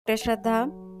Dr.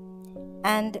 Shraddha,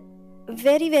 and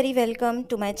very welcome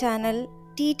to my channel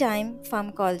Tea Time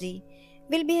Pharmacology.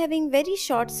 We'll be having very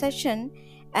short session,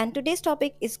 and today's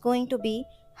topic is going to be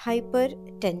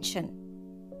hypertension.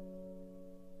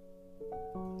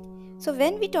 So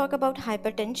when we talk about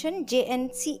hypertension,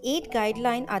 JNC8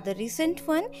 guideline are the recent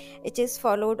one. It is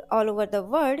followed all over the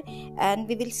world, and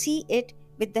we will see it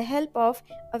with the help of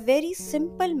a very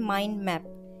simple mind map.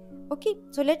 Okay,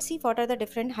 so let's see what are the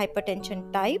different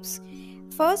hypertension types.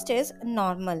 First is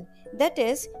normal, that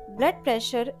is blood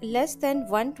pressure less than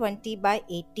 120 by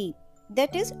 80.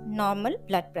 That is normal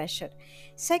blood pressure.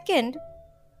 Second,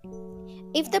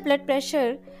 if the blood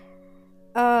pressure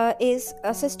is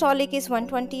systolic is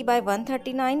 120 by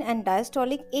 139 and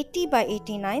diastolic 80 by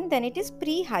 89, then it is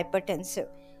pre-hypertensive.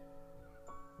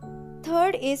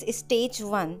 Third is stage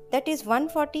 1, that is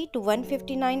 140 to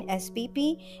 159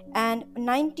 SPP and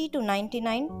 90 to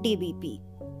 99 DBP.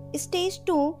 Stage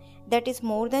 2, that is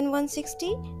more than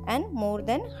 160 and more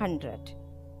than 100.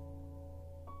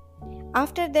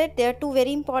 After that, there are two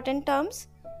very important terms.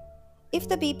 If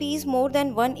the BP is more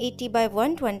than 180 by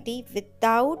 120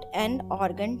 without an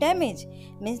organ damage,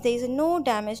 means there is no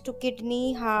damage to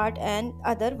kidney, heart and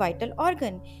other vital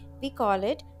organ, we call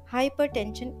it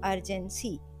hypertension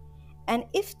urgency. And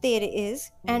if there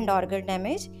is end organ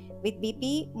damage with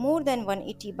BP more than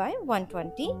 180 by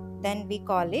 120, then we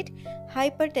call it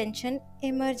hypertension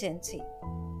emergency.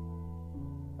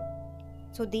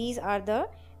 So these are the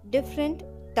different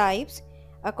types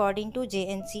according to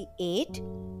JNC8.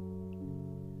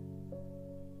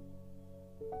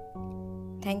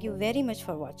 Thank you very much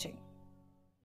for watching.